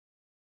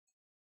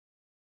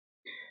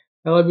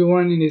Hello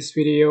everyone, in this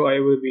video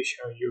I will be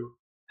showing you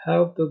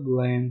how to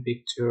blend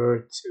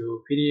picture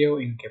to video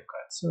in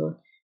CapCut. So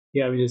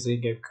here I'm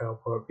using CapCut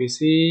for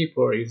PC.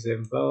 For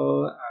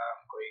example,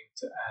 I'm going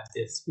to add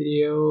this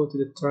video to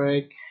the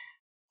track,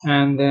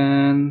 and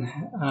then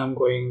I'm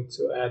going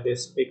to add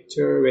this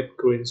picture with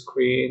green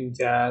screen,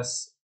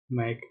 just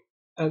make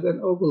as an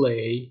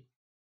overlay.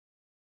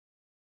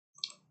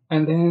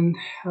 And then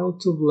how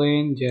to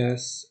blend,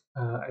 just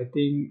I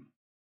think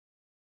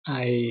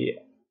I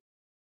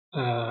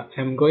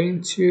am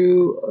going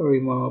to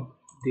remove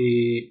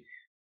the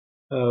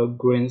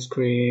green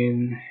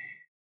screen.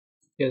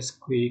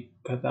 Just click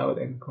cutout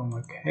and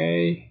chroma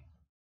key,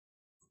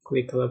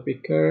 click color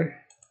picker,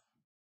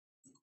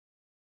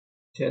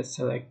 just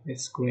select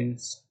this green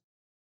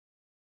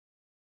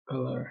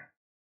color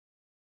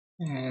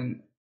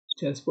and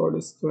just for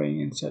the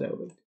string and shadow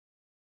it.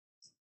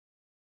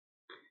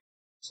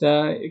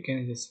 So you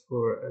can just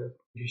for a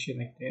position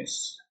like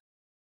this,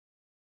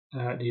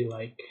 do you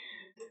like,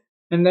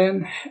 and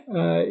then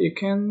you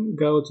can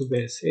go to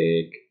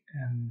basic,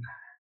 and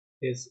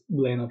this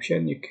blend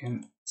option you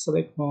can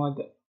select mode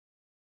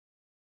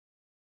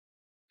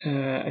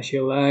as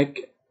you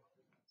like.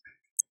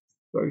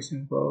 For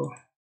example,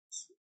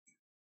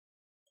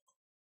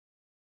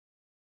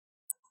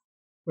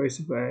 I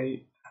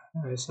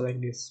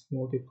select this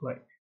multiply.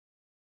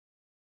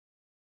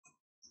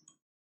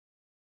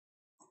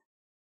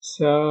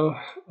 So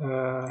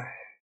here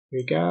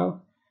we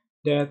go.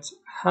 That's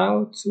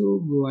how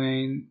to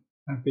blend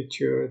a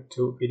picture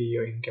to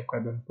video in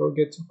CapCut. Don't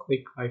forget to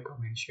click like,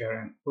 comment,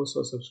 share, and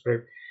also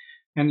subscribe.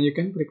 And you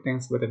can click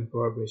thanks button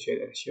for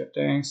appreciate and share.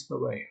 Thanks. Bye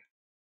bye.